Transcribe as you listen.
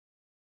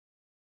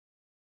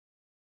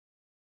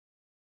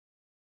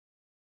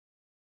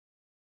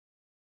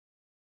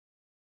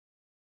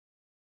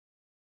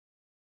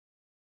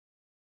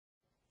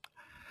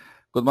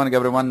Good morning,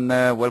 everyone.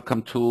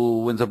 Welcome to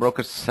Windsor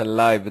Brokers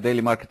Live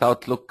Daily Market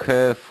Outlook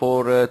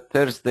for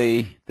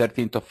Thursday,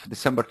 13th of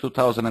December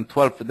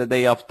 2012, the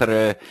day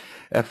after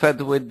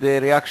Fed, with the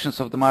reactions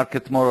of the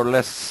market more or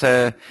less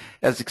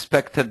as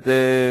expected,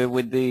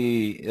 with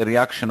the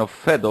reaction of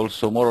Fed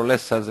also more or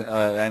less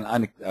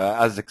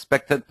as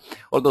expected,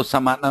 although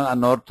some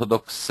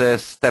unorthodox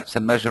steps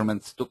and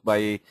measurements took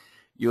by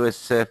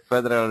U.S.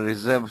 Federal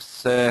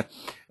Reserves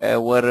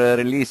were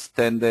released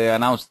and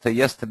announced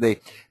yesterday.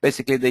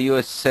 Basically, the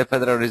U.S.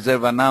 Federal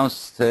Reserve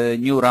announced a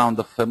new round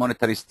of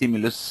monetary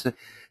stimulus.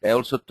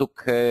 Also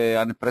took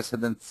an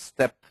unprecedented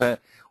step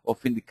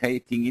of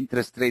indicating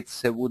interest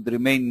rates would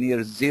remain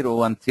near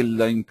zero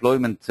until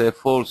employment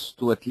falls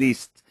to at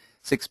least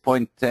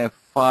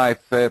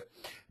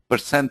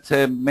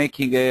 6.5%,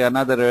 making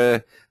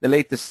another the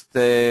latest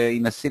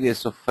in a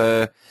series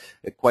of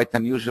quite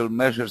unusual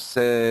measures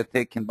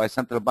taken by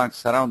central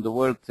banks around the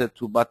world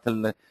to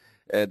battle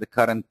the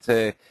current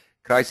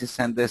crisis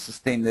and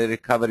sustain the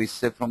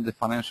recoveries from the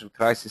financial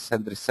crisis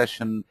and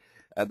recession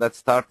that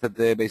started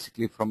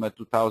basically from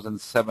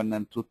 2007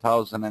 and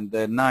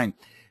 2009.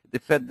 The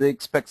Fed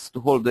expects to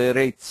hold the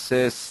rates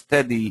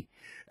steady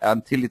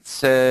until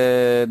its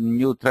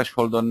new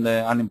threshold on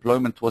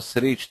unemployment was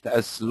reached,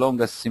 as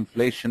long as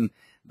inflation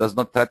does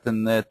not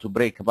threaten to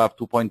break above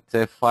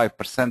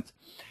 2.5%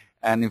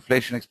 and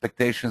inflation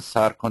expectations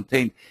are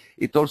contained.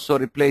 It also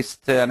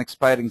replaced an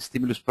expiring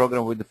stimulus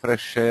program with a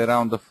fresh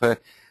round of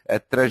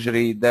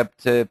treasury debt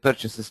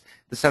purchases.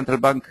 The central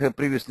bank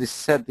previously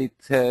said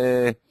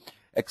it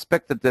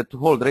expected to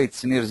hold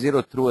rates near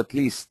zero through at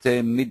least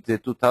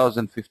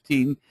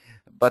mid-2015,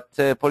 but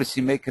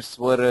policymakers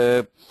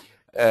were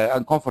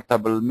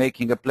uncomfortable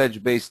making a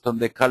pledge based on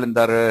the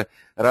calendar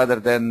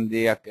rather than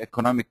the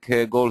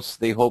economic goals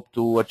they hope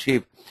to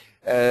achieve.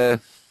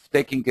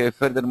 Taking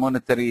further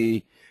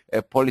monetary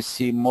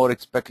policy more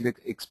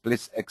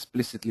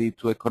explicitly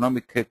to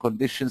economic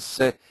conditions.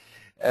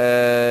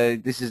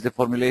 This is the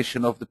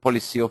formulation of the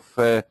policy of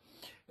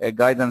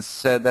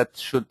guidance that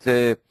should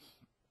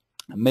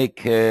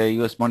make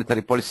U.S.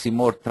 monetary policy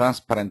more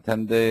transparent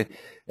and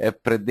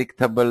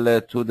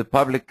predictable to the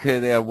public.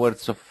 They are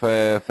words of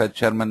Fed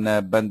Chairman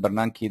Ben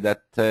Bernanke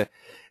that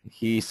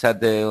he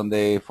said on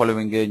the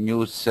following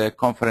news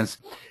conference.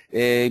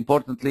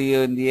 Importantly,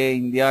 in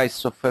the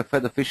eyes of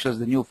Fed officials,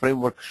 the new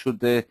framework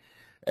should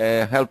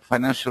help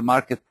financial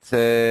market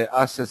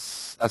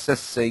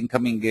assess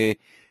incoming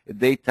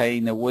data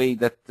in a way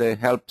that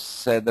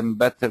helps them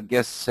better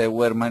guess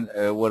where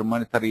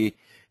monetary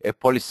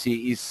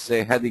policy is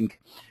heading.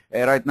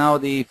 Right now,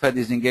 the Fed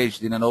is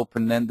engaged in an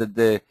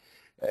open-ended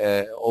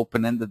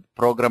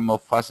program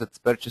of assets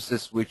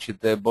purchases, which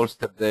it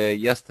bolstered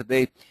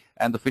yesterday,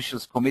 and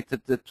officials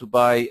committed to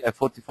buy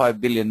 45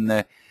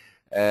 billion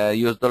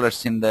US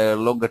dollars in the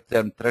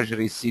longer-term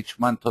treasuries each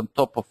month, on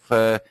top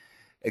of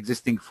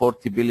existing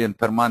 40 billion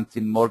per month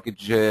in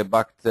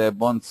mortgage-backed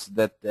bonds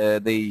that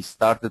they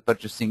started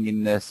purchasing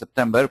in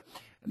September.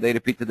 They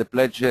repeated the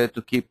pledge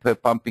to keep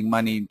pumping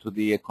money into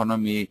the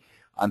economy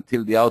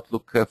until the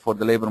outlook for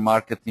the labor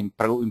market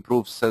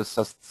improves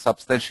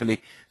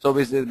substantially. So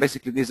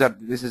basically,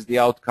 this is the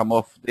outcome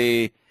of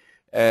the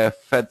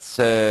Fed's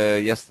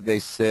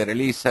yesterday's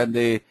release,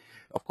 and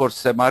of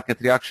course, market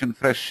reaction,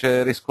 fresh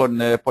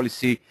risk-on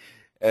policy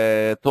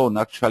tone.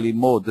 Actually,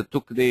 mode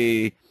took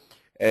the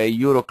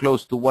euro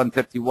close to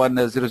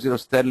 131.00.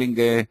 Sterling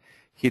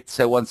hits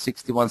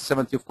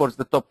 160.170. Of course,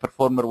 the top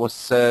performer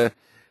was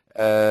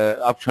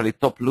actually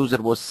top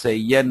loser was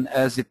yen,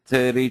 as it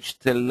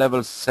reached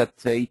levels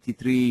at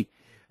 83,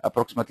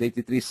 approximately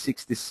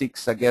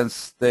 83.66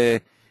 against the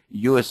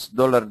US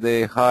dollar,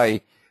 the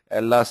high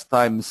last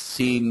time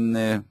seen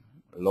a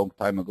long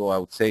time ago, I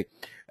would say,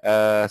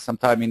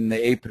 sometime in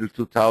April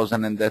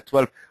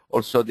 2012.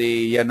 Also, the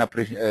yen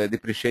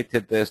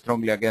depreciated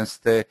strongly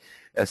against a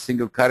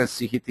single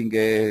currency, hitting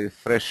a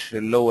fresh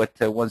low at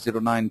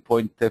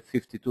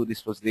 109.52.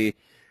 This was the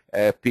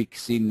peak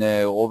seen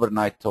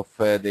overnight of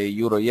the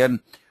euro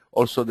yen.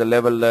 Also, the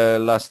level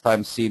last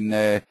time seen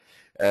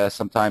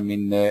sometime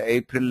in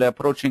April,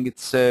 approaching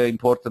its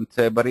important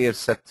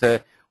barriers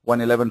at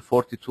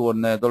 111.42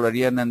 on dollar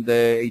yen and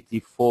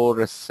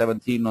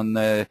 84.17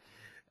 on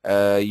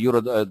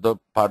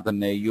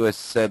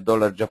US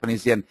dollar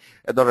Japanese yen.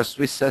 Dollar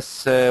Swiss,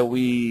 as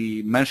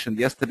we mentioned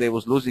yesterday,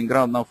 was losing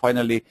ground. Now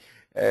finally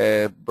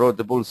brought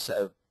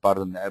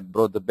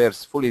the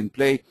bears fully in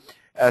play,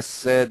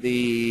 as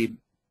the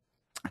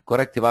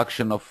corrective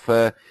action of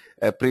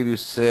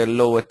previous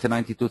low at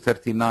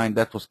 92.39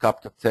 that was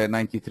capped at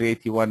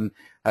 93.81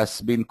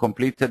 has been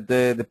completed.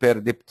 The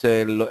pair dipped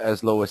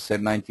as low as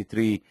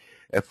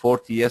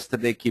 93.40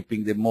 yesterday,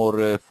 keeping the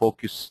more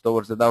focus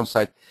towards the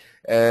downside.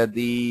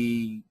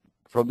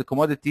 From the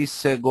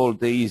commodities,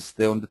 gold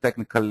eased on the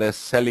technical,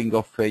 selling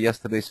of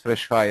yesterday's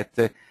fresh high at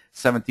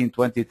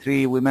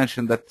 17.23. We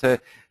mentioned that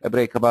a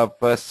break above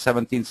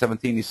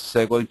 17.17 is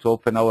going to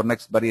open our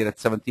next barrier at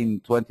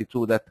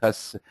 17.22. That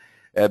has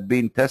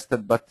been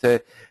tested, but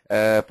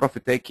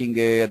profit taking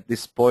at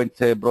this point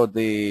brought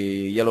the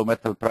yellow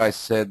metal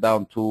price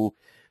down to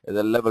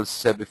the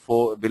levels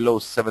below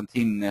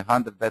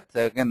 1700. That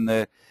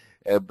again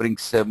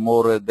brings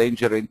more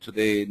danger into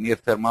the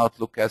near-term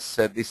outlook, as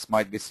this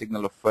might be a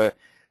signal of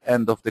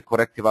end of the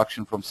corrective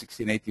action from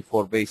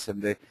 1684 base,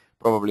 and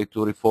probably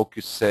to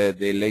refocus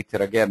the later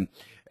again.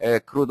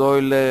 Crude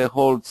oil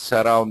holds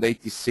around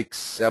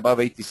 86, above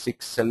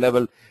 86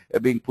 level,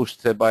 being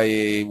pushed by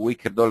a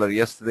weaker dollar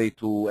yesterday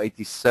to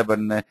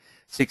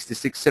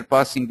 87.66,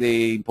 surpassing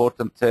the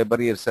important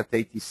barriers at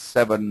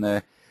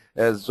 87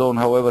 zone.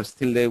 However,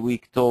 still a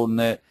weak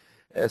tone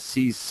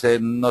sees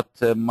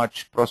not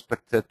much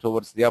prospect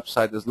towards the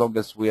upside, as long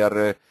as we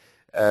are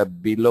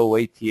below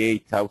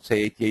 88, I would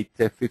say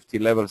 88.50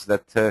 levels.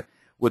 That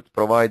would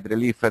provide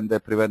relief and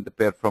prevent the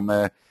pair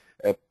from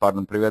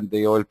prevent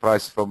the oil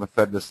price from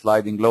further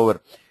sliding lower.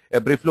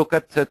 A brief look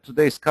at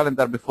today's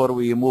calendar before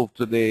we move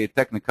to the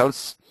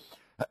technicals.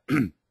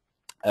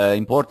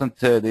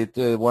 Important,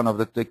 one of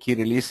the key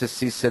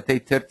releases is at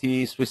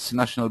 8:30 Swiss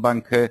National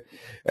Bank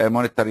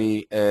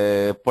monetary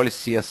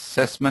policy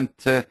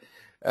assessment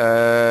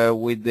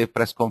with the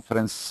press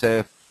conference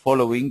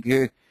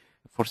following.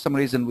 For some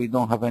reason we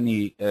don't have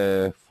any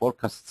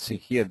forecasts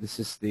here. This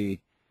is the,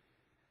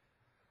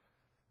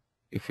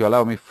 if you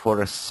allow me for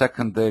a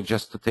second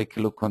just to take a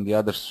look on the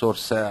other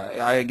source.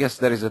 I guess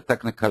there is a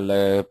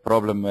technical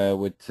problem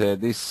with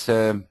this.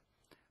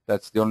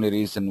 That's the only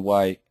reason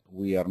why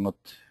we are not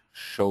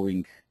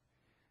showing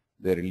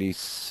the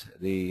release,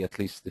 at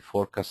least the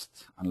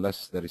forecast,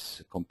 unless there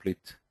is a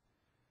complete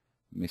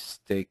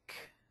mistake.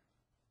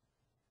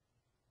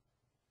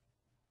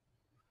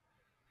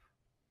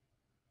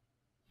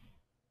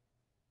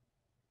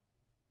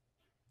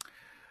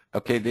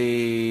 Okay,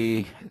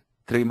 the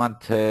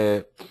 3-month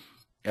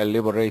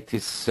Libor rate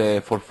is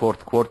for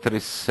fourth quarter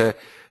is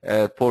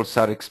polls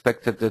are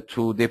expected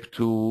to dip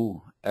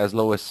to as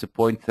low as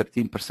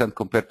 0.13%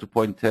 compared to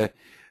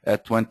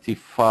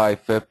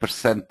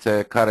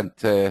 0.25%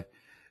 current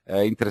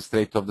interest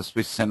rate of the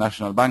Swiss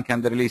National Bank,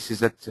 and the release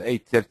is at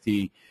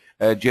 8:30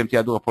 GMT.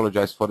 I do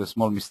apologize for the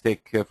small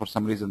mistake. For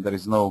some reason there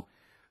is no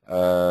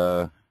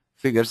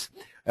figures.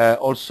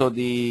 Also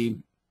the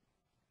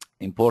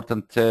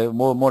important,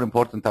 more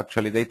important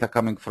actually, data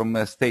coming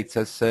from states,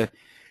 as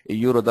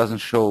euro doesn't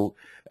show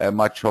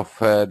much of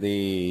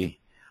the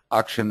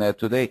action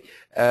today.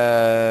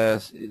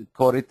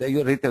 Core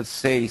retail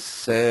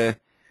sales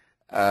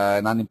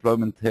and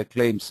unemployment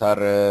claims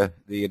are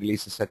the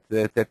releases at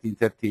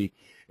 13:30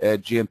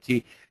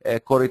 GMT.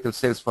 Core retail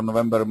sales for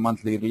November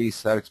monthly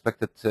release are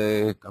expected,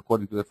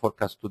 according to the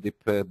forecast, to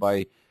dip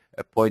by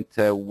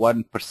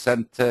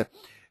 0.1%.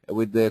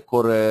 With the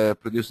core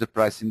producer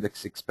price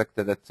index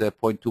expected at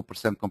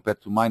 0.2%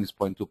 compared to minus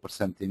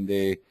 0.2% in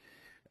the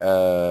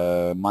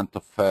month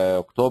of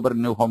October.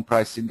 New home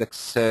price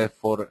index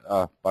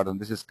pardon,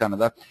 this is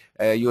Canada.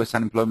 U.S.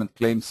 unemployment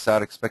claims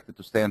are expected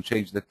to stay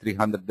unchanged at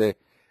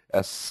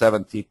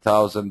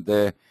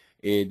 370,000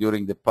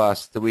 during the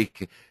past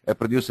week.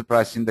 Producer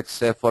price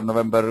index for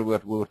November,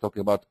 we were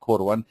talking about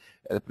core one.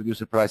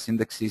 Producer price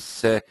index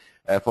is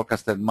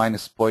forecasted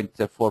minus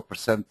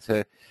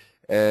 0.4%.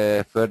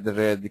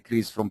 Further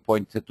decrease from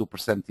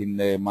 0.2% in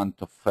the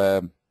month of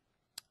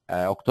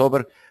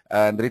October,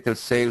 and retail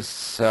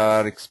sales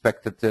are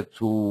expected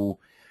to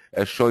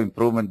show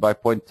improvement by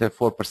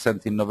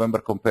 0.4% in November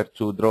compared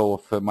to draw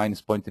of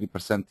minus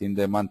 0.3% in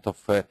the month of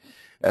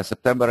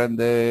September. And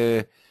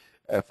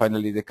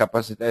finally, the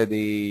capacity,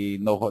 the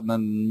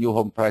new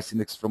home price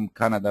index from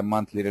Canada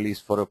monthly release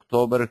for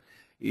October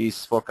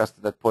is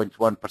forecasted at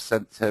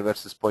 0.1%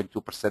 versus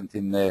 0.2%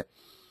 in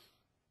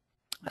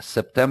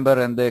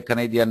September, and the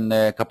Canadian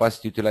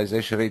capacity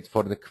utilization rate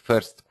for the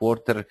first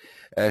quarter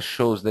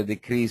shows the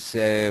decrease.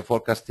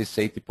 Forecast is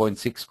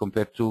 80.6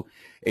 compared to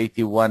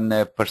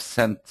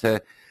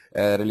 81%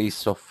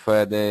 release of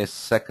the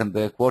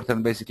second quarter.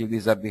 And basically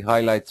these are the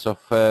highlights of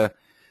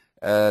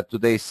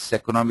today's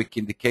economic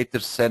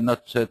indicators.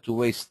 Not to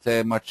waste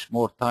much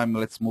more time,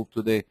 let's move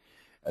to the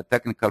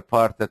technical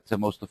part that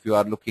most of you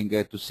are looking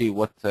to see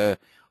what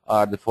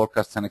are the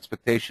forecasts and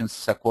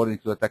expectations according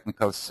to the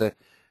technicals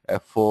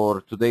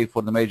for today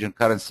for the major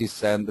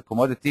currencies and the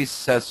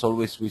commodities. As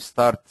always, we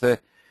start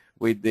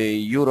with the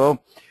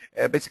euro.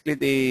 Basically,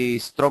 the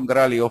strong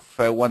rally of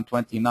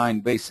 129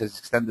 base is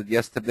extended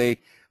yesterday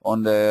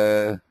on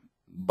the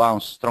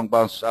strong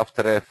bounce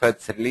after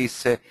Fed's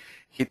release,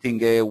 hitting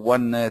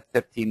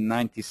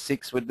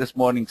 113.96 with this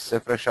morning's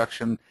fresh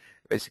action,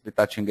 basically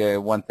touching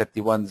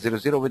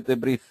 131.00 with the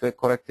brief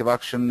corrective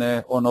action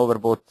on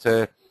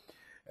overbought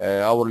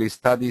hourly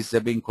studies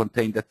being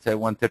contained at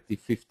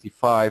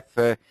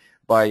 130.55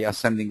 by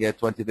ascending a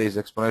 20 days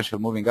exponential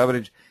moving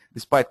average.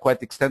 Despite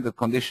quite extended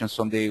conditions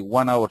on the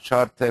 1-hour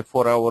chart,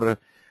 4-hour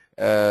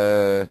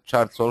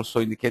charts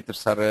also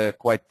indicators are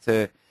quite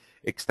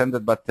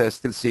extended, but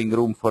still seeing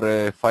room for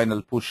a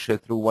final push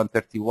through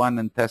 131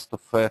 and test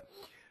of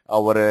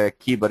our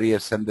key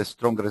barriers and the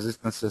strong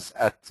resistances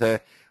at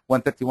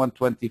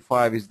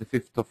 131.25 is the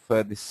 5th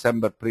of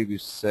December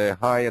previous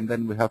high, and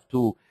then we have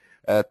two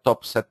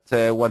tops at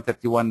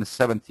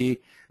 131.70,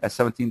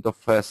 17th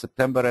of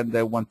September, and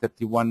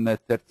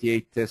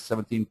 131.38,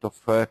 17th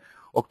of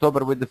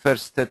October, with the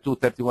first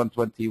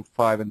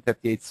 231.25 and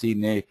 38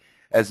 seen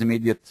as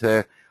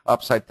immediate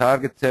upside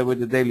target, with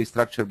the daily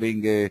structure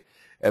being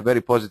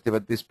very positive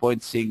at this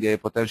point, seeing a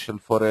potential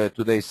for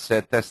today's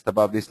test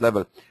above this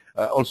level.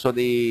 Also,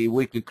 the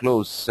weekly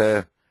close,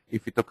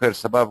 if it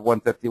occurs above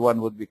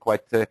 131, would be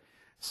quite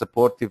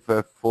supportive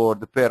for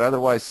the pair.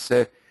 Otherwise,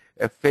 a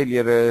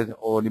failure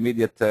or an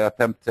immediate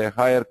attempt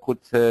higher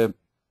could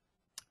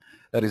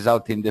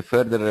result in the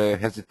further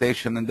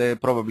hesitation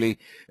and probably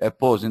a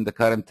pause in the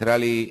current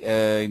rally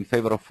in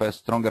favor of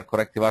stronger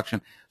corrective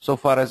action. So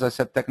far, as I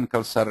said,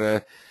 technicals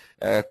are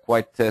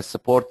quite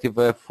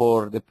supportive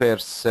for the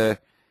pair's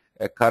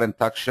current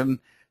action,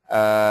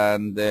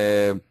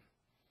 and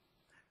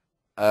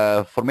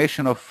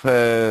formation of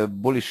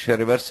bullish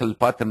reversal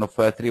pattern of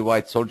three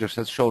white soldiers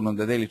as shown on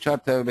the daily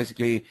chart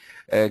basically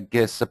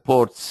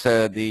supports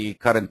the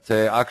current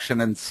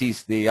action and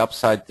sees the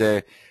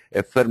upside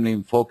firmly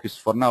in focus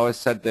for now. As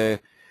said, the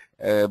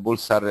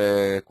bulls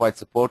are quite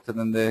supported,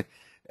 and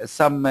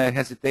some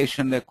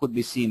hesitation could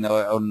be seen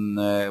on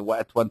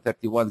at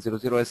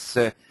 131.00 as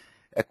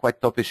a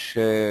quite toppish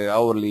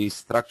hourly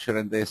structure,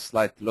 and a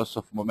slight loss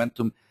of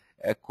momentum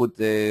could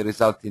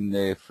result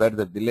in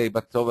further delay.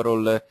 But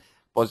overall,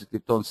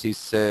 positive tone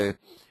sees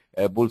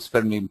bulls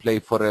firmly in play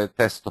for a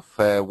test of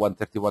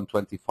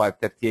 131.25,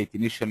 38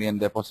 initially,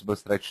 and a possible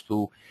stretch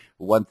to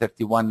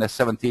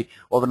 131.70.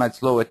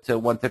 Overnight low at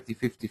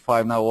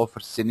 130.55 now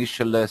offers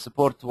initial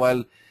support,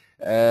 while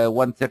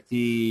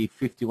 130.50,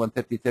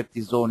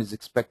 130.30 zone is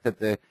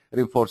expected,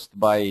 reinforced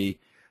by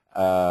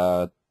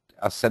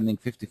ascending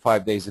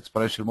 55 days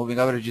exponential moving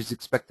average is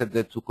expected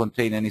to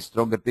contain any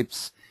stronger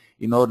dips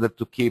in order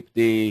to keep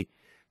the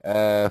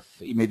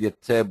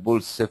immediate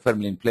bulls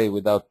firmly in play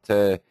without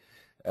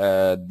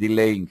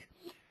delaying.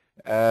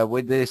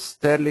 With the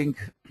sterling,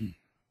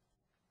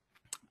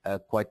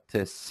 quite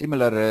a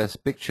similar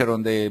picture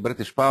on the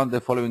British pound,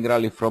 the following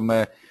rally from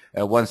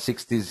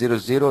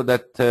 160.00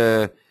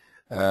 that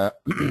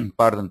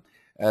pardon,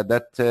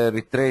 that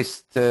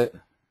retraced.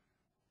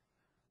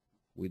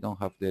 We don't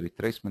have the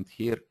retracement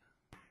here.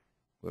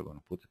 We're going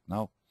to put it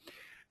now.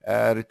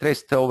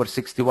 Retraced over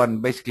 61,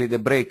 basically the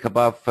break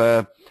above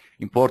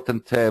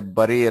important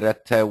barrier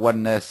at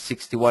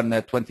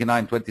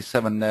 161.29,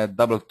 27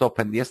 double top,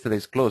 and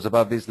yesterday's close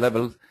above these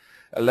levels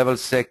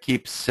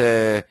keeps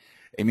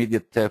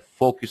immediate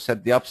focus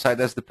at the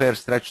upside as the pair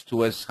stretched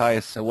to as high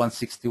as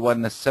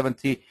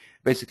 161.70,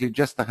 basically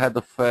just ahead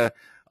of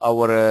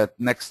our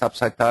next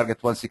upside target,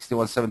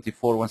 161.74,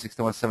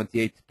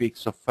 161.78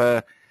 peaks of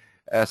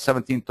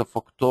 17th of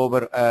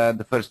October and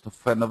the 1st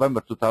of November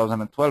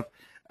 2012.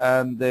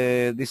 And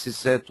this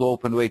is to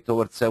open way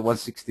towards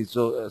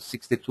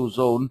 162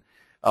 zone.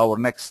 Our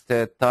next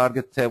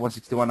target,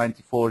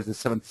 161.94, is the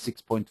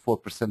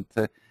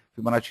 76.4%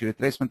 Fibonacci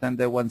retracement, and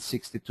the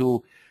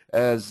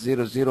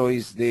 162.00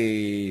 is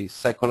the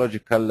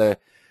psychological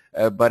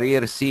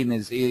barrier seen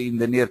is in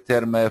the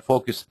near-term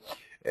focus.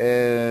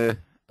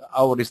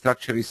 Our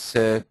structure is,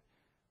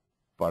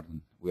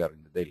 pardon, we are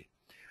in the daily.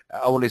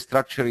 Our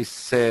structure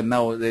is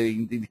now the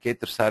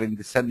indicators are in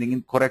descending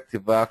in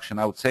corrective action,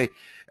 I would say,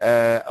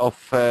 of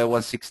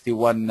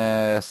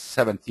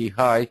 161.70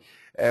 high,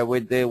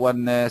 with the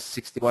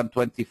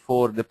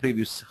 161.24 the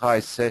previous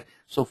highs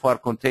so far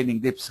containing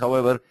dips.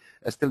 However,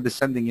 still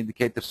descending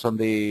indicators on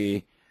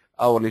the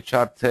hourly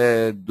chart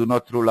do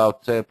not rule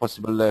out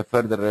possible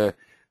further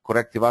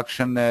corrective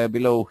action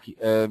below.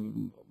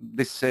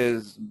 This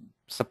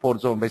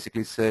support zone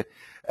basically is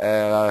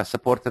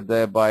supported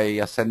by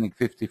ascending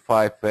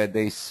 55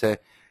 days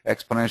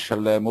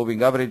exponential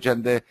moving average,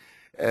 and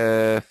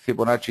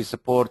Fibonacci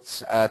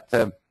supports at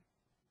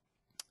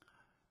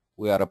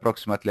we are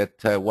approximately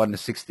at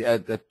 160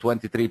 at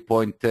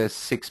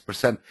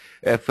 23.6%.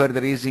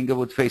 Further easing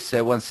would face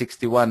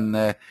 161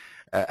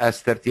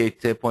 as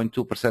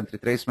 38.2%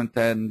 retracement,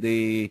 and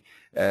the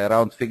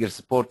round figure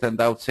support, and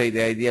I would say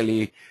the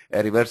ideally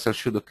reversal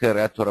should occur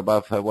at or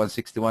above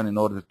 161 in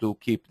order to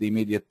keep the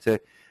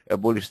immediate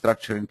bullish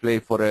structure in play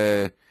for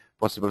a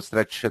possible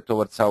stretch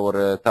towards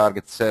our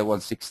targets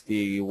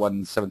 160,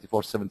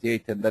 174,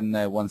 78, and then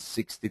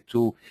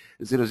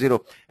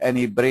 162.00.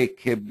 Any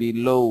break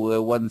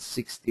below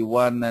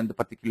 161 and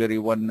particularly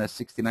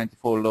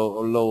 160.94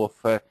 low of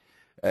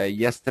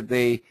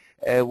yesterday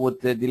would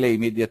delay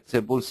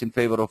immediate bulls in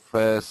favor of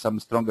some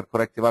stronger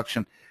corrective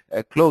action.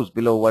 Close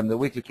below the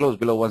weekly close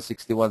below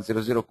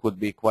 161.00 could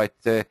be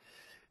quite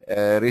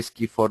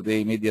risky for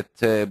the immediate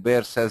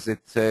bears, as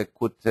it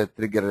could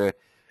trigger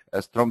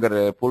a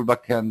stronger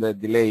pullback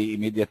and delay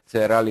immediate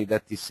rally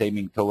that is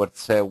aiming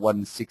towards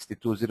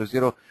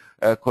 162.00.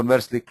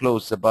 Conversely,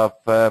 close above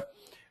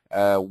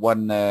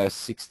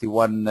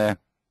 161.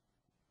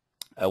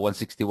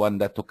 161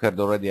 that occurred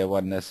already at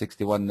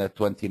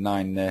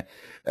 161.29,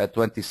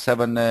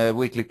 27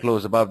 weekly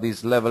close above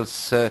these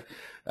levels,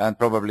 and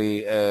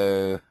probably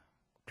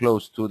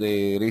close to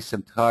the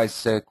recent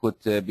highs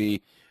could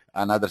be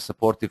another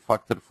supportive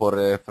factor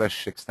for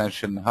fresh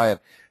extension higher.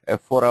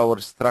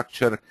 4-hour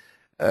structure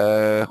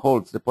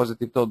holds the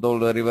positive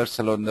dollar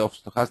reversal on the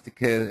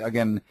stochastic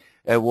again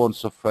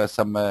warns of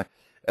some a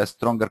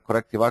stronger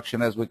corrective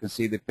action. As we can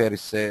see, the pair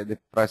is the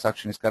price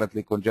action is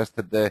currently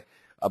congested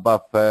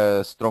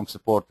above strong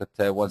support at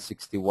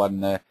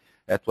 161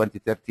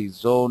 2030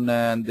 zone,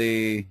 and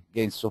the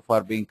gains so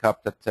far being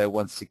capped at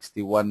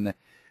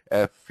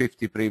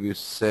 161.50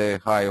 previous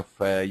high of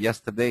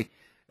yesterday.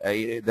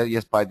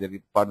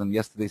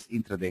 Yesterday's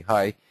intraday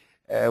high,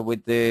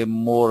 with the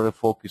more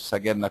focus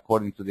again,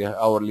 according to the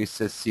hourly,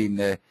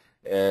 seen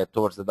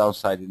towards the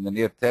downside in the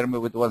near term,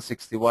 with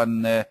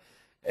 161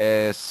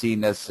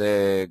 seen as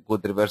a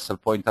good reversal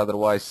point.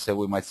 Otherwise,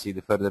 we might see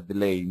the further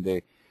delay in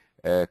the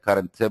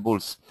current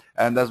bulls.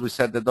 And as we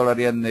said, the dollar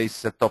yen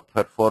is a top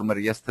performer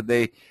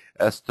yesterday.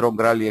 A strong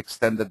rally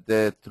extended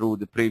through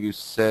the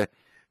previous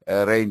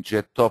range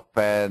top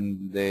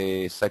and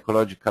the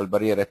psychological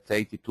barrier at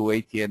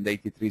 82.80 and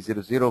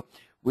 83.00,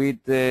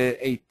 with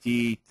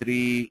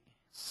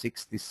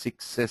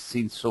 83.66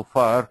 seen so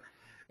far,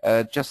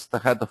 just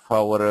ahead of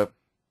our,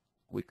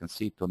 we can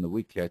see it on the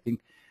weekly, I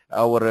think,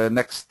 our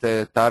next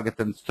target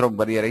and strong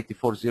barrier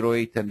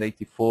 84.08 and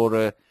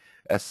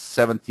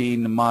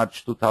 84.17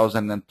 March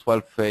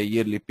 2012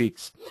 yearly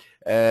peaks.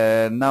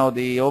 Now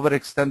the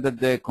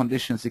overextended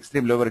conditions,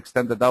 extremely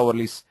overextended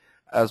hourlies,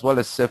 as well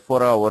as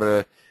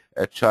 4-hour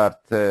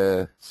chart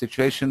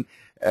situation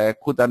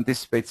could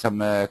anticipate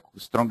some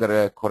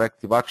stronger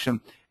corrective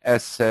action,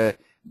 as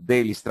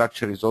daily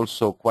structure is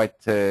also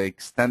quite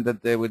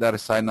extended, with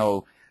RSI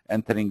now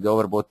entering the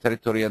overbought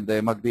territory and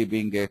the MACD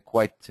being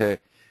quite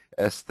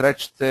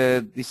stretched.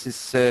 This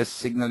is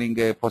signaling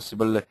a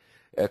possible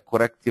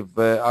corrective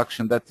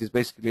action that is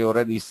basically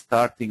already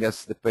starting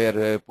as the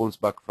pair pulls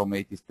back from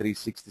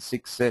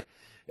 83.66,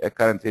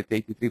 currently at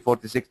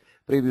 83.46.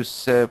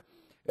 Previous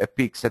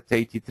peaks at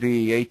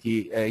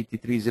 83.80,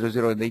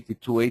 83.00 and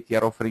 82.80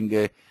 are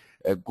offering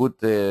a good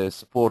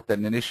support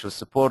and initial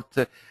support,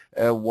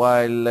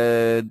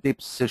 while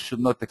dips should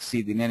not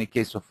exceed, in any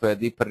case of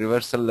deeper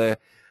reversal,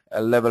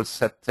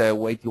 levels at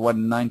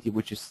 81.90,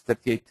 which is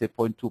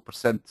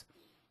 38.2%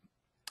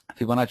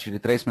 Fibonacci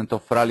retracement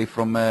of rally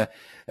from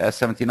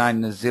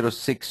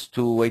 79.06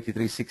 to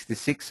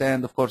 83.66,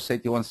 and of course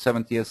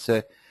 81.70 as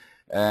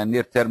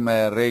near-term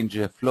range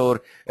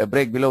floor. A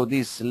break below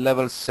these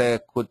levels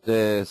could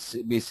be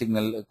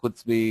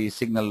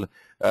signal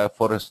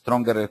for a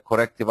stronger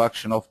corrective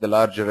action of the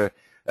larger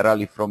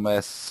rally from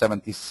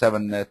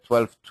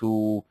 77.12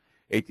 to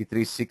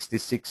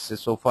 83.66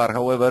 so far.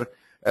 However,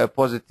 a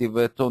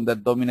positive tone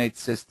that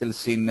dominates still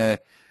seen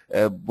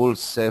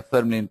bulls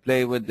firmly in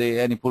play, with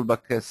any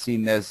pullback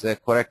seen as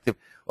corrective.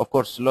 Of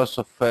course,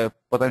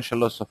 potential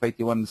loss of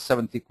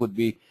 81.70 could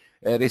be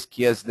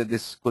risky, as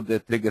this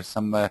could trigger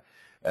some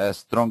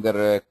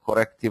stronger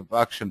corrective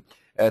action.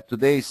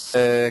 Today's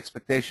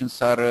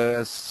expectations are,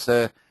 as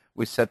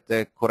we said,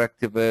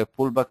 corrective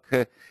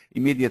pullback.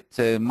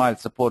 Immediate mild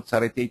supports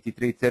are at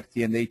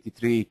 83.30 and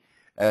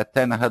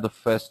 83.10, ahead of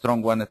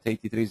strong one at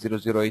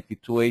 83.00,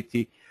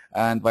 82.80,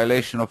 and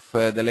violation of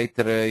the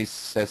later is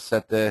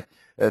set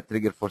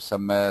trigger for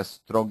some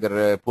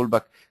stronger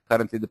pullback.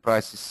 Currently, the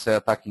price is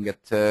attacking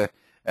at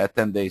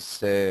 10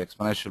 days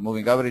exponential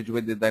moving average,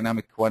 with the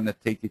dynamic one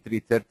at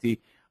 83.30,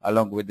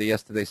 along with the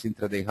yesterday's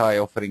intraday high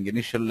offering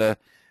initial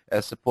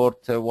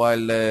support,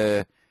 while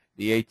the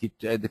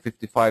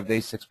 55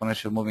 days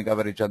exponential moving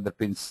average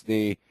underpins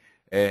the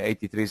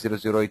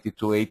 83.00,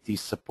 82.80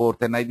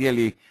 support, and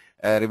ideally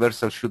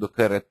reversal should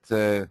occur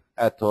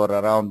at or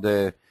around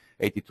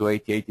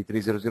 82.80,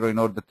 83.00 in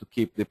order to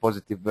keep the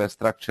positive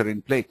structure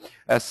in play.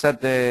 As said,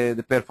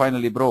 the pair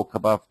finally broke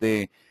above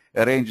the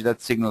range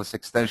that signals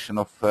extension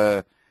of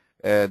the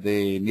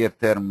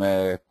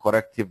near-term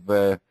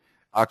corrective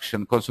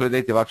action,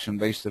 consolidative action,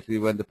 basically,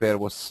 when the pair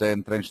was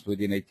entrenched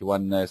within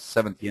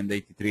 81.70 and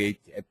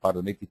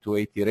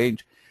 82.80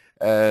 range.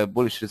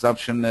 Bullish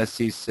resumption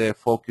sees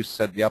focus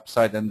at the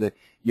upside, and the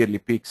yearly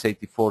peaks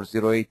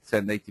 84.08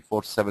 and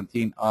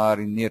 84.17 are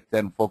in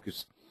near-term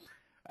focus.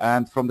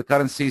 And from the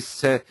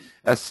currencies,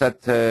 as said,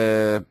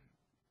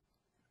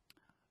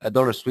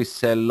 dollar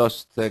Swiss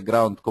lost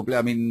ground completely.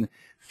 I mean,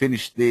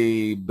 finished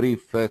the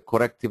brief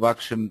corrective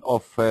action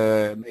of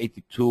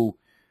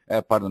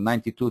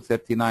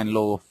 92.39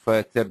 low of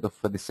 3rd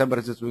of December.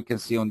 As we can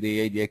see on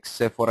the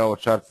ADX 4-hour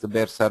charts, the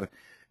bears are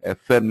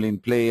firmly in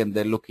play, and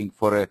they're looking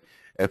for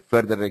a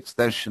further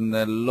extension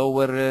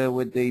lower,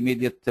 with the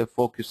immediate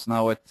focus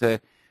now at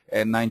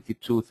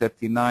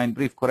 92.39.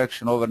 Brief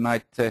correction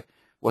overnight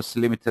was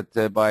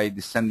limited by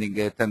descending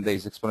 10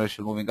 days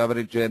exponential moving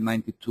average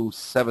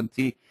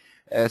 92.70,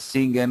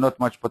 seeing not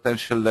much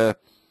potential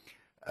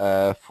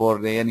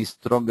for any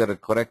stronger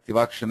corrective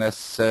action,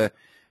 as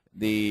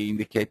the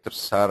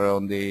indicators are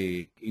in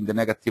the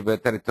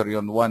negative territory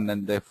on 1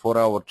 and the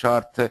 4-hour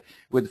chart,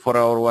 with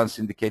 4-hour ones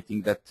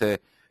indicating that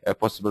a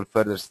possible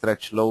further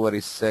stretch lower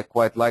is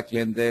quite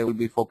likely, and they will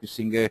be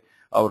focusing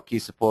our key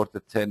support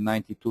at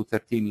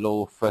 92.13,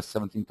 low of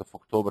 17th of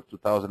October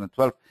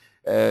 2012.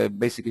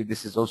 Basically,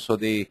 this is also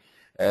the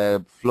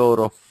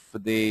floor of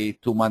the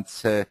 2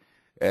 months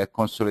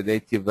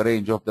consolidative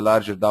range of the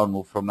larger down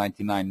move from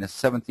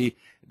 99.70.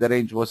 The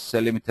range was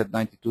limited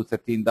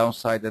 92.13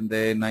 downside and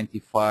the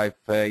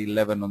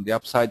 95.11 on the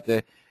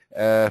upside.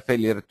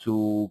 Failure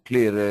to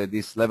clear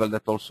this level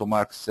that also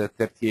marks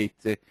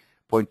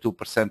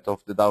 38.2%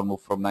 of the down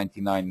move from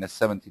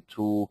 99.70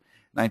 to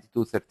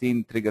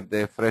 92.13 triggered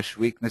a fresh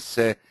weakness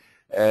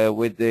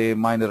with the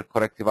minor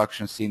corrective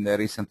action seen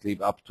recently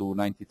up to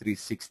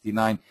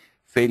 93.69,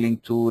 failing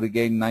to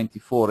regain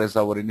 94 as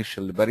our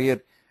initial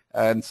barrier,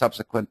 and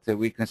subsequent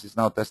weakness is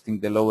now testing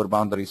the lower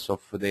boundaries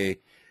of the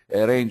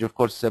range. Of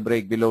course, a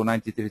break below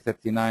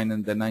 93.39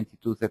 and the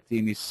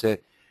 92.13 is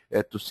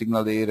to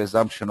signal the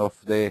resumption of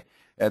the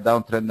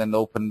downtrend and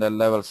open the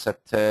levels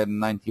at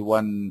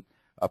 91,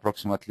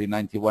 approximately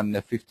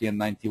 91.50 and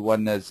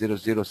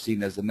 91.00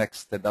 seen as the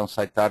next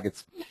downside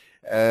targets.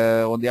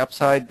 On the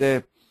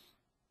upside,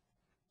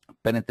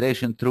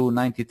 penetration through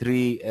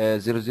 93.00,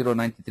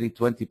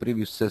 93.20,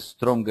 previous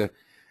strong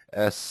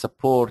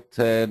support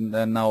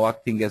now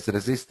acting as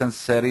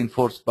resistance,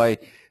 reinforced by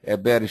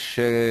bearish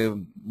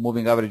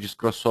moving averages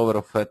crossover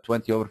of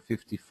 20 over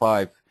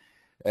 55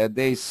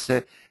 days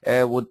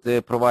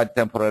would provide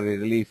temporary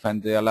relief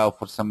and allow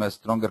for some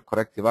stronger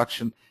corrective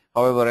action.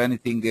 However,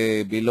 anything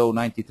below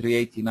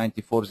 93.80,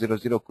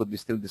 94.00 could be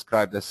still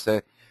described as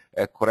a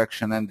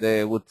correction and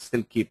would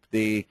still keep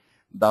the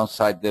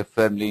downside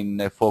firmly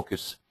in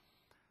focus.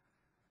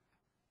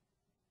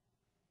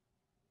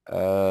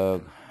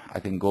 I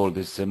think gold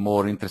is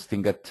more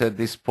interesting at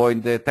this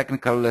point. The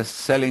technical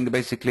selling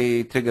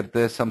basically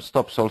triggered some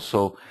stops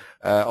also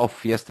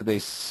off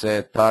yesterday's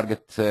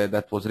target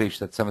that was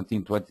reached at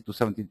 17.20 to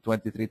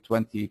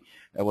 17.23.20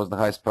 was the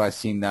highest price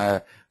seen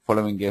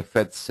following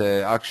Fed's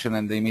action,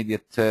 and the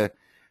immediate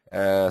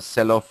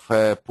sell-off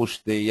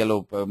pushed the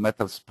yellow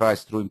metals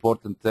price through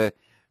important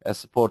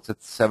supports at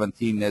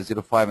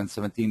 17.05 and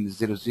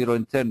 17.00.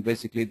 In turn,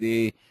 basically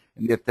the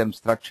near-term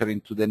structure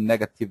into the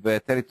negative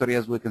territory.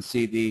 As we can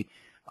see, the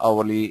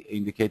hourly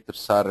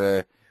indicators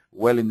are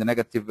well in the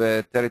negative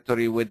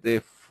territory, with the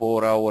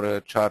 4-hour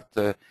chart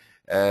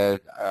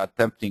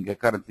attempting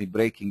currently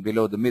breaking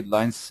below the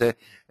midlines,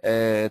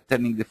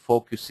 turning the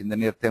focus in the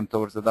near term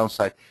towards the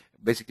downside.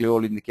 Basically,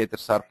 all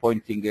indicators are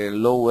pointing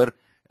lower.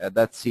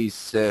 That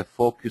sees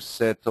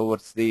focus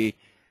towards the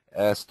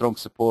strong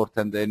support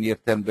and the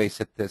near-term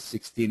base at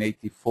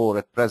 1684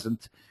 at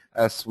present,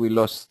 as we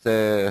lost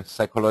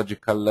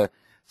psychological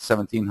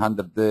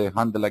 1700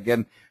 handle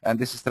again, and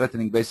this is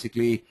threatening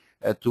basically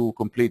to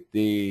complete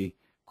the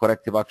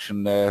corrective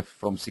action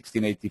from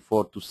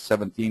 1684 to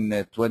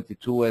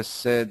 1722,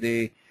 as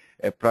the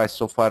price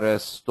so far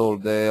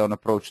stalled on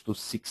approach to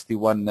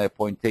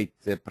 61.8%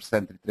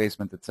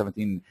 retracement at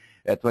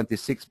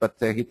 1726, but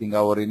hitting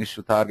our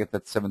initial target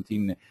at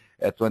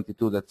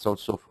 1722. That's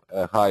also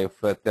a high of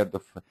 3rd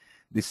of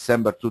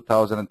December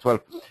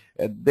 2012.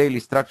 Daily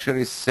structure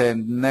is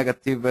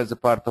negative as a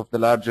part of the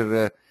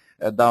larger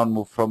down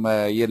move from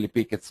a yearly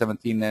peak at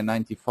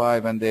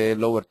 1795 and the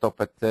lower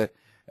top at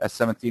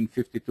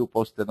 1752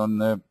 posted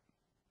on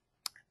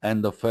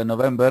end of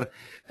November.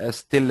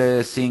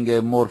 Still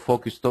seeing more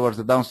focus towards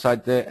the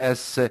downside,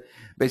 as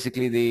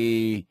basically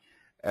the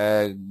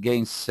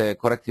gains,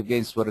 corrective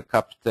gains were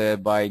capped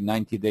by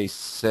 90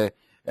 days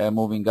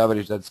moving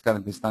average that's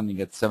currently standing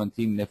at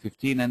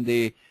 1715, and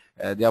the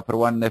upper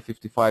one,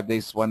 55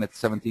 days one at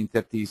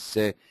 1730 is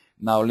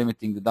now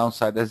limiting the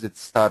downside as it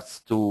starts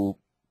to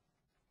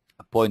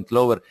point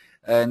lower.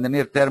 In the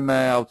near term,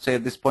 I would say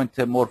at this point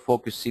more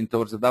focus seen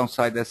towards the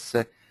downside, as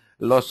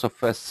loss of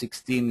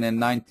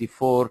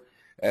 1694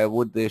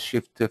 would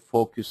shift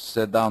focus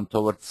down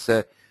towards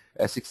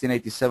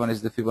 1687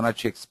 is the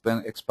Fibonacci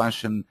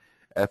expansion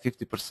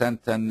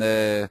 50%, and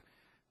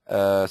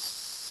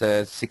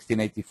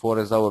 1684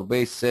 as our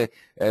base.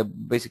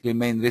 Basically,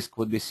 main risk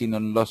would be seen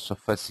on loss of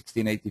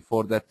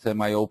 1684 that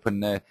might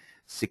open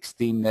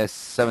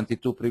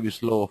 1672,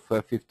 previous low of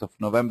 5th of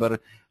November,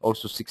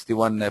 also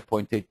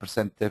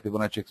 61.8%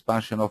 Fibonacci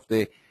expansion of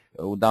the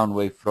down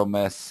wave from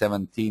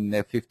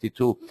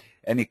 1752.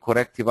 Any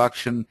corrective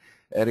action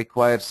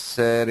requires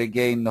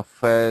regain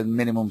of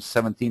minimum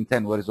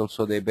 1710, where is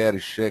also the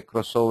bearish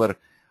crossover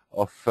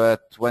of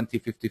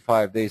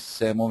 20-55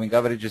 days moving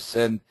averages,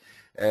 and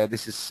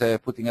this is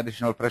putting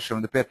additional pressure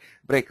on the pair.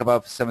 Break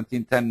above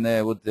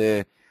 1710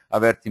 would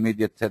avert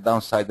immediate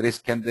downside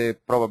risk and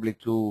probably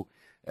to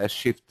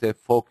shift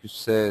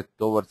focus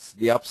towards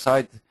the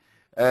upside.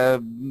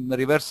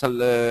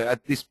 Reversal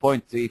at this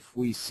point, if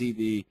we see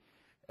the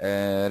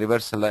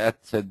reversal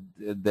at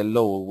the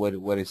low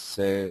where is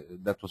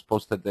that was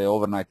posted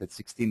overnight at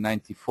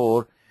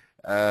 1694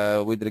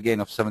 with regain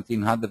of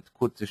 1700,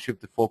 could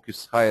shift the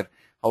focus higher.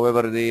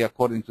 However,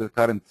 according to the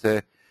current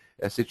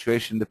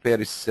situation, the pair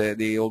is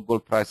the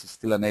gold price is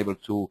still unable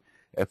to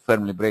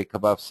firmly break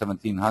above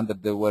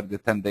 1700, where the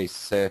 10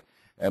 days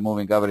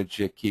moving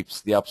average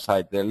keeps the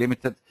upside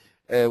limited.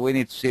 we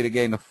need to see a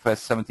gain of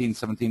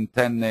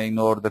 17.10 in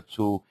order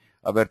to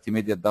avert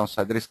immediate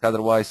downside risk.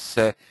 Otherwise,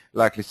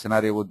 likely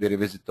scenario would be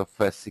revisit of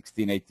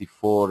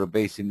 1684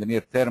 base in the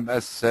near term.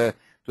 As to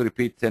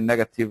repeat,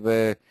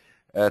 negative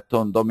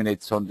tone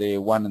dominates on the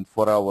 1 and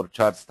 4 hour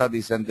chart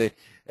studies, and the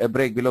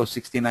break below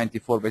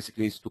 1694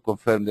 basically is to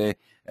confirm the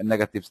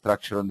negative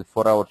structure on the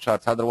 4 hour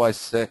charts.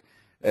 Otherwise,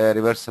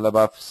 reversal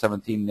above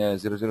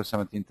 1700,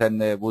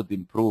 1710 would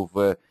improve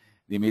the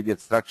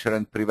immediate structure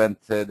and prevent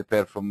the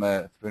pair from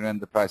prevent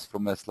the price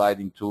from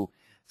sliding to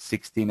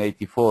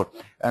 1684.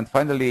 And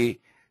finally,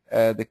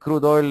 the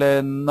crude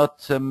oil,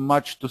 not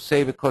much to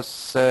say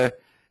because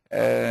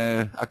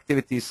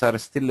activities are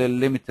still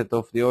limited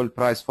of the oil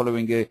price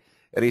following a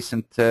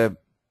recent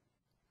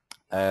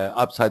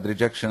upside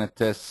rejection at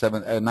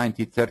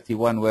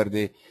 90.31, where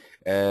the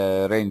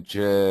range,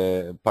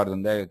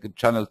 the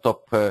channel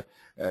top,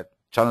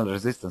 channel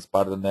resistance,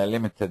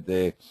 limited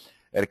the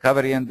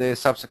recovery, and the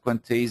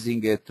subsequent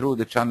easing through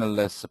the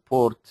channel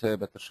support,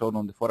 better shown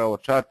on the 4 hour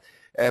chart,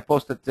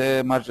 posted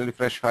marginally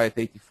fresh high at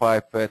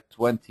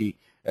 85.20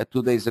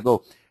 2 days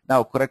ago.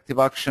 Now, corrective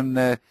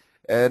action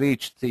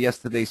reached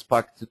yesterday's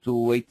pact to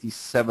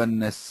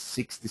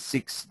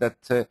 87.66.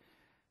 That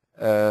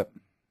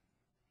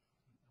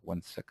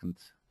 1 second.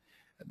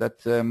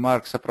 That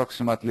marks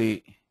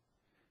approximately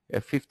a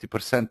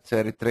 50%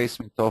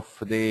 retracement of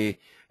the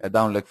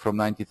down leg from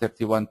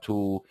 90.31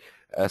 to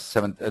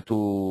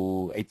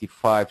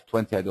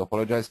 85.20. I do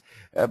apologize,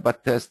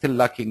 but still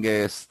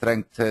lacking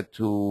strength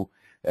to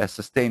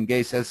sustain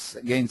gains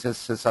as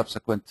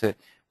subsequent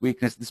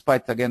weakness,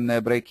 despite again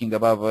breaking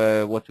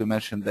above what we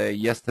mentioned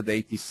yesterday,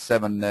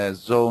 87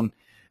 zone,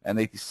 and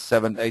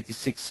 87,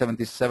 86,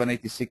 77,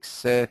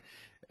 86,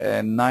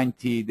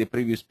 90 the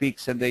previous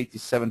peaks, and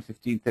 87,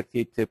 15,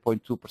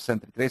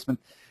 38.2% retracement.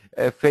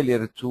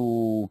 Failure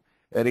to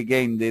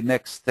regain the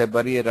next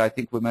barrier, I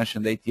think we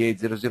mentioned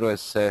 88.00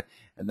 as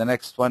the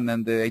next one,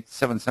 and the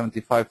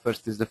 87.75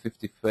 first is the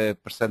 50%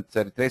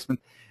 retracement.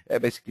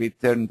 Basically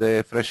turned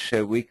fresh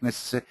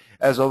weakness,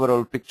 as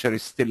overall picture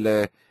is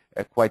still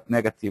quite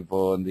negative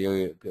on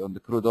the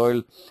crude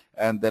oil,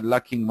 and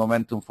lacking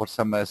momentum for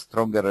some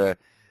stronger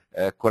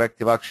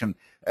corrective action.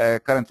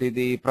 Currently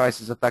the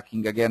price is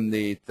attacking again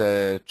the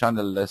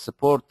channel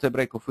support,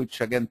 break of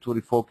which again to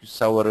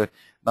refocus our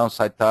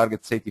downside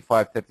targets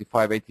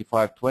 85.35,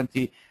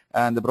 85.20,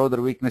 and the broader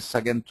weakness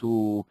again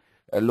to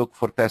look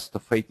for test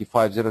of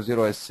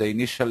 85.00 as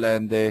initial,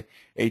 and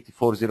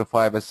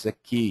 84.05 as a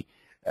key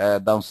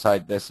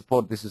downside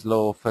support. This is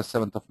low of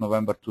 7th of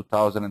November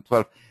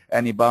 2012.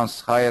 Any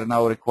bounce higher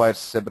now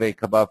requires a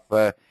break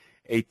above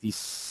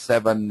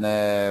 87,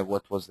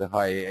 what was the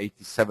high?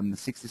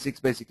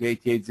 87.66, basically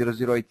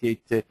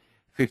 88.00,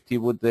 88.50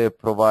 would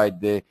provide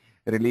the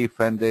relief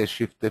and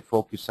shift the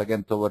focus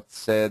again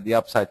towards the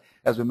upside.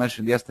 As we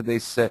mentioned,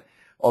 yesterday's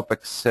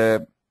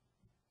OPEC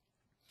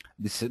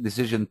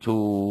decision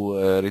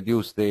to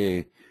reduce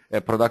the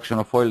production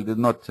of oil did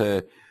not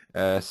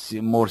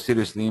more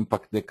seriously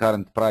impact the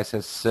current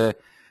prices,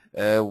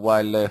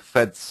 while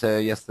Fed's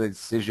yesterday's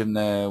decision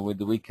with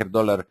the weaker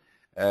dollar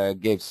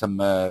gave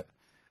some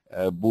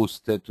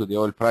boost to the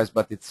oil price,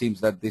 but it seems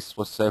that this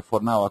was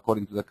for now,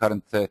 according to the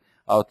current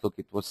outlook,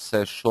 it was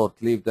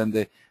short-lived,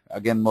 and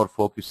again more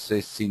focus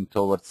is seen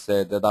towards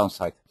the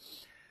downside.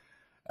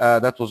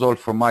 That was all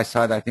from my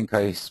side. I think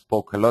I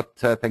spoke a lot.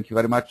 Thank you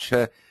very much.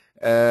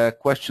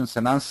 Questions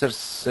and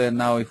answers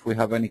now, if we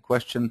have any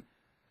question.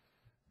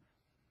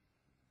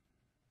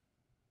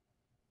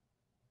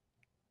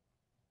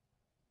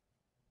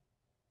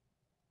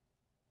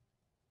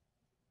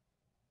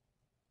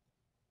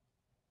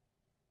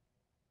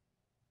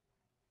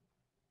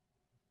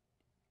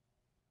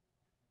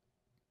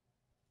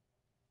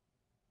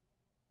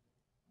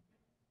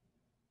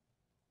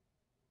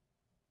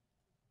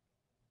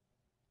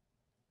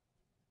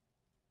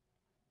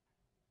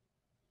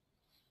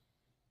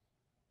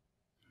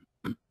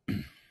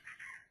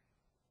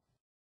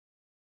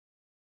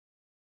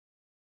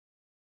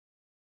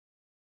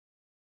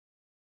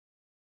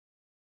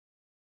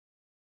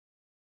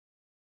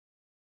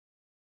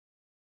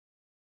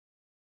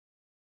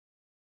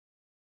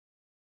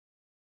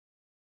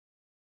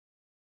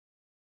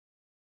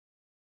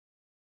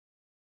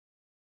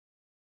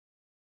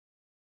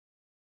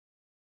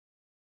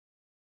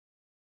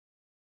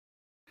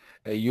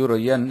 Euro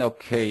yen,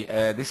 okay,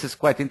 this is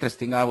quite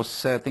interesting. I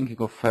was thinking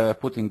of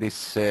putting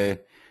this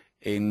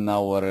in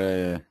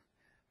our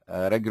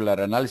regular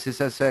analysis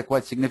as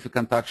quite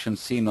significant action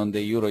seen on the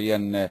euro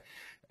yen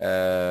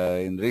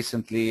in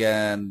recently,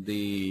 and the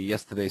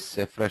yesterday's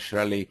fresh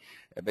rally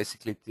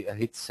basically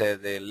hits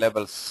the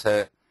levels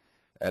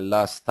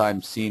last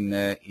time seen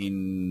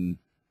in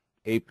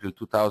April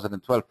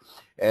 2012.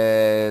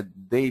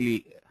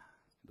 Daily,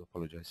 I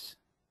apologize.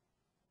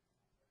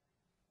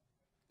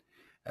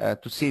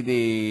 To see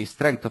the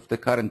strength of the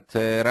current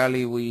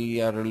rally,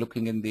 we are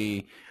looking in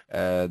the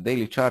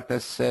daily chart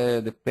as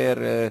the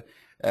pair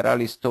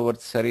rallies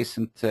towards a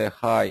recent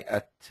high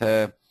at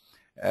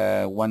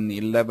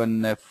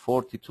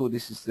 111.42.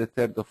 This is the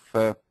 3rd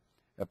of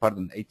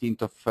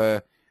 18th of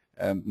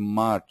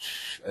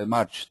March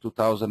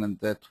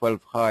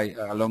 2012 high,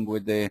 along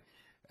with the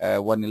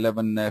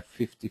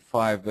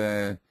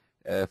 111.55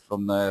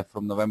 from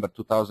November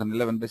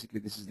 2011. Basically,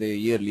 this is the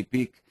yearly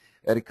peak.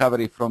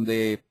 Recovery from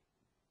the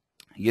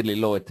yearly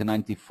low at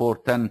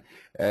 94.10,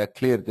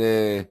 cleared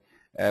the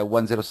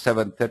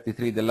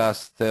 107.33, the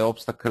last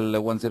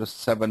obstacle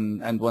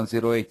 107 and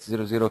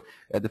 108.00.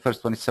 The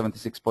first one is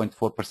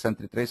 76.4%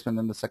 retracement,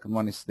 and the second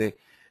one is the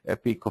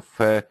peak of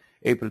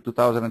April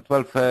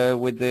 2012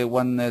 with the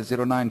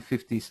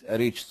 109.50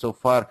 reached so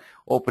far,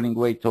 opening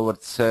way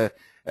towards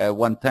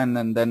 110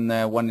 and then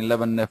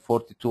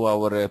 111.42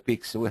 our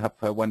peaks. We have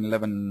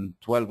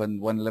 111.12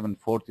 and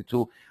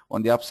 111.42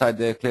 on the upside.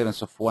 The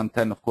clearance of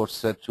 110, of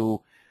course,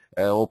 to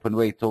open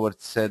way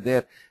towards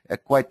there.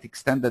 Quite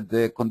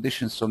extended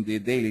conditions on the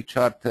daily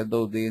chart,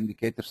 though the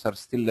indicators are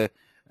still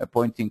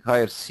pointing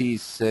higher,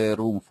 sees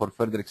room for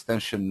further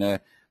extension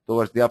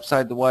towards the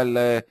upside,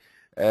 while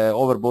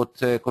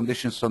overbought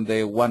conditions on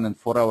the 1 and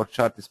 4 hour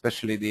chart,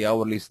 especially the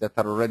hourlies that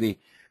are already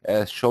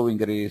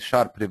showing a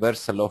sharp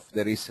reversal of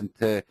the recent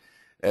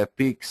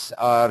peaks,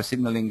 are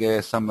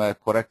signaling some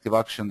corrective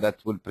action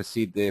that will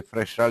precede the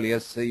fresh rally,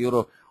 as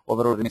euro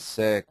overall is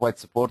quite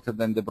supported,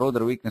 and the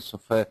broader weakness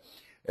of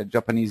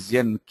Japanese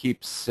yen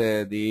keeps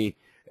the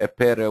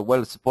pair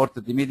well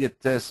supported.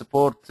 Immediate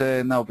support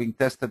now being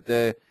tested,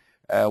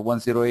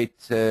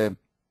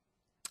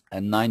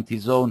 108.90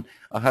 zone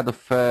ahead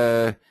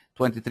of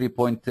 23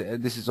 point.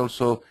 This is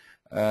also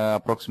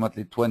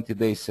approximately 20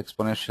 days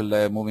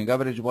exponential moving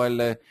average,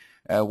 while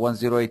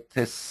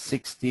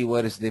 108.60,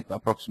 where is the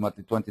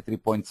approximately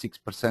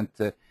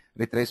 23.6%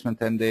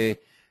 retracement, and the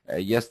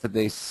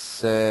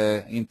yesterday's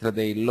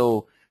intraday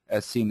low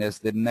seen as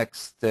the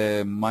next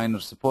minor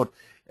support.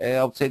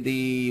 I would say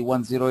the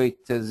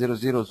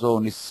 108.00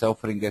 zone is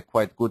offering a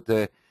quite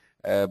good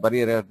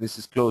barrier. This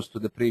is close to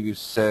the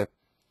previous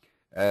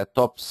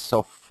tops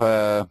of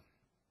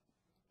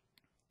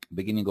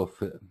beginning of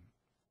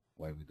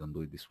why we don't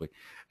do it this way,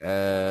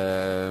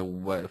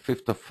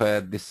 5th of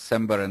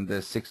December and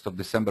the 6th of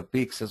December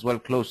peaks, as well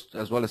close to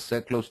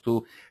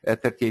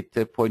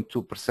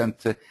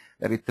 38.2%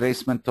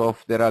 retracement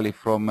of the rally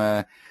from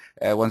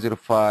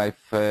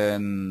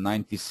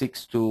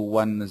 105.96 to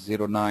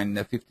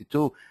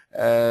 109.52,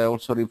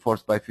 also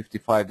reinforced by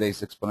 55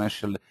 days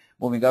exponential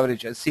moving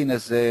average, seen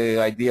as an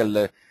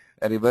ideal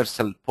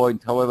reversal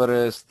point.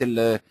 However,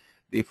 still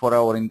the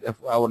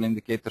 4-hour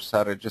indicators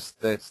are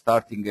just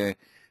starting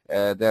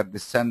their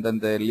descent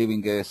and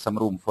leaving some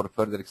room for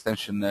further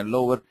extension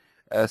lower.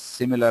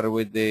 Similar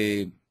with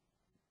the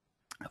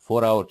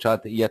 4-hour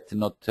chart, yet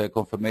not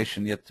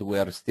confirmation yet. We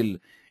are still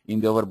in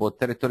the overbought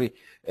territory.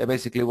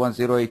 Basically,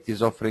 108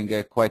 is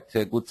offering quite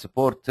good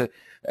support,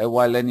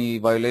 while any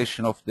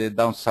violation of the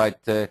downside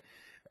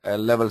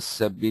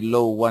levels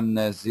below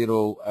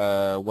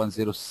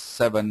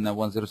 107,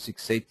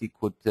 106.80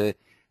 could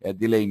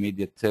delay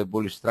immediate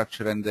bullish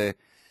structure and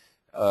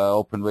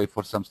open way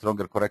for some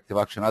stronger corrective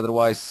action.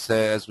 Otherwise,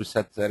 as we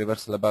said,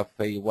 reversal above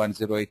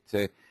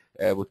 108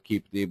 would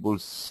keep the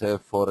bulls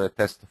for a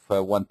test of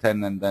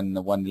 110 and then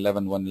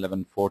 111,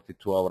 111.40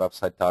 to our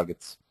upside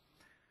targets.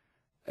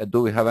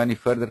 Do we have any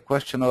further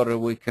question, or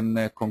we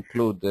can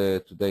conclude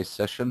today's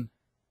session?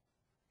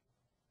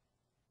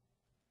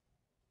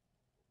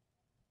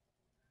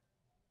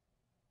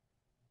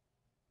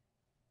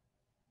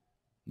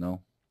 No?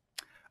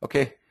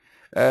 Okay.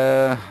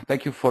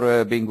 Thank you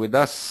for being with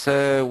us.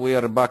 We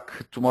are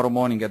back tomorrow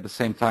morning at the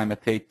same time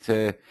at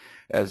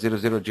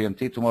 8:00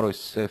 GMT. Tomorrow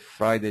is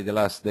Friday, the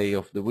last day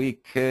of the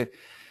week.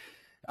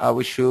 I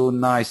wish you a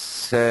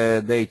nice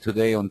day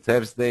today on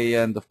Thursday,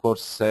 and of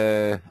course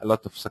a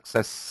lot of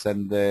success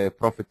and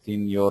profit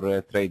in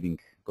your trading.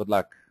 Good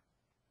luck.